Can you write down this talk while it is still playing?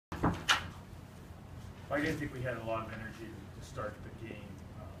I didn't think we had a lot of energy to start the game.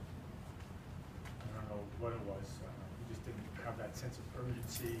 I don't know what it was. We just didn't have that sense of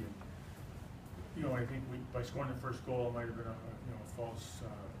urgency. And, I think by scoring the first goal, it might have been a false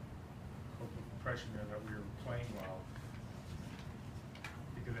hope of impression there that we were playing well.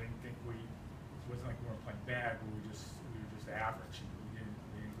 Because I didn't think it wasn't like we weren't playing bad, but we were just average. And we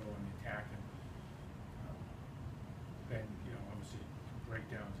didn't go on the attack. And then, obviously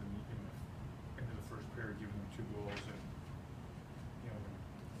breakdowns in the end of the first period, giving them 2 goals, and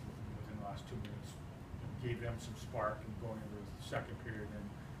within the last 2 minutes, gave them some spark, and going into the second period, and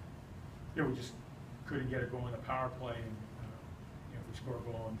we just couldn't get it going in the power play. And if we score a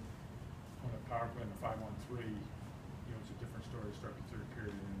goal on the power play in the 5-on-3, it's a different story to start the third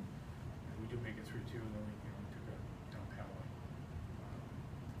period, and we do make it 3-2, and then we took a dumb penalty.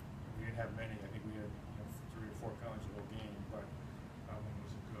 We didn't have many. I think we had 3 or 4 penalties the whole game, but one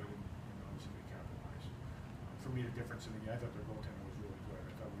wasn't good, and obviously we capitalized. For me, the difference in the game, I thought their goaltender was really good.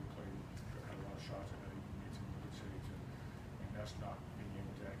 I thought we had a lot of shots. I thought he made some good saves, and that's not being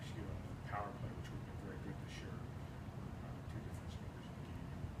able to execute on the power play, which would have been very good this year. 2 difference makers in the game.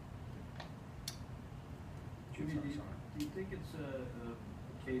 Jimmy, do you think it's a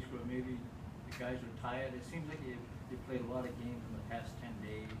case where maybe the guys are tired? It seems like you played a lot of games in the past 10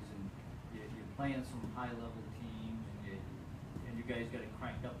 days, and you're playing some high-level teams, and you guys got it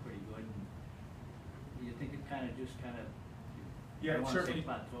cranked up pretty good. And you think it kind of yeah, I don't want to say certainly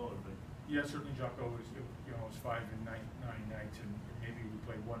plateaued, but yeah, certainly Jocko was it was 5 and 9 nights, and maybe we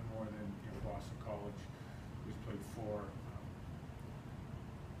played one more than Boston College, who's played 4.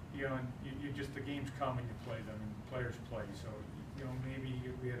 And you just, the games come and you play them, and players play. So maybe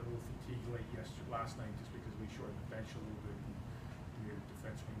we had a little fatigue last night just because we shortened the bench a little bit. And we had a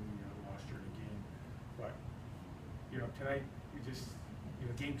defenseman we lost during the game, but tonight we just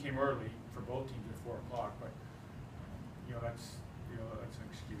the game came early for both teams at 4 o'clock, but that's an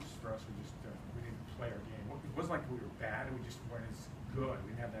excuse for us. We didn't play our game. It wasn't like we were bad. We just weren't as good.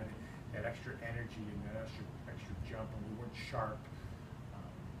 We didn't have that extra energy and that extra jump, and we weren't sharp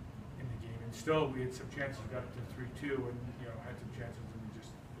in the game. And still, we had some chances. We got it to 3-2, and had some chances, and we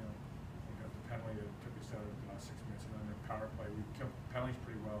just we got the penalty that took us out of the last 6 minutes. And then the power play, we killed penalties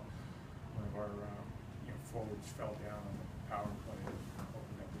pretty well. One of our forwards fell down on the power play and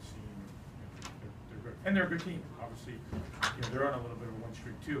opened up the seam. They're good, and they're a good team. Obviously, they're on a little bit of a win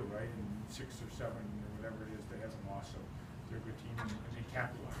streak too, right? And 6 or 7 or whatever it is, they haven't lost, so they're a good team, and they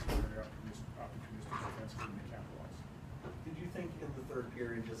capitalize. They're opportunistic defensively, and they capitalize. Did you think in the third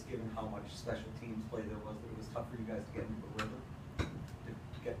period, just given how much special teams play there was, that it was tough for you guys to get into the rhythm,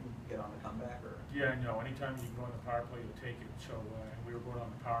 to get on the comeback? Or Yeah, no. Anytime you go on the power play, you'll take it. So we were going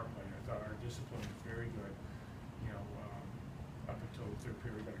on the power play. I thought our discipline was very good. Up until the third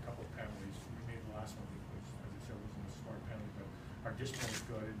period, we got a couple of penalties. We made the last one, because, as I said, wasn't a smart penalty, but our discipline was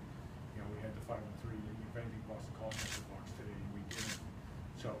good. And we had the 5-on-3. And if anything, Boston College had the box today, and we didn't.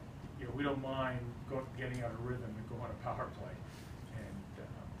 So we don't mind getting out of rhythm and go on a power play.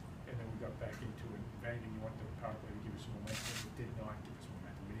 And then we got back into it. If anything, you want the power play to give us some momentum. It did not give us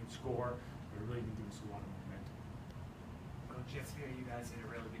momentum. We didn't score, but it really didn't give us a lot of momentum. Coach, yesterday you guys did a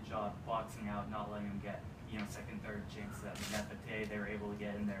really good job boxing out, not letting them get second, third chances at the net. But today they were able to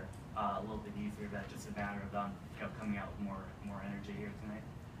get in there a little bit easier. That's just a matter of them coming out with more energy here tonight.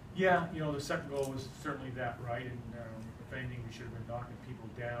 Yeah, the second goal was certainly that, right? And if anything, we should have been knocking people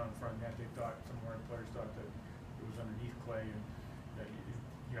down in front of net. They thought, some of our players thought that it was underneath Clay, and that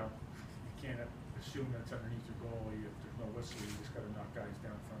you can't assume that's underneath your goalie if there's no whistle. You just got to knock guys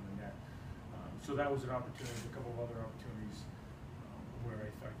down in front of the net. So that was an opportunity. A couple of other opportunities where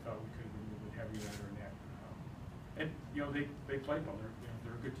I thought we could have been a little bit heavier at our net. And they played well.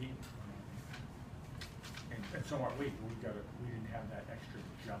 They're a good team, and so aren't we. We didn't have that extra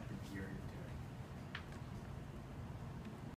jump in the area today.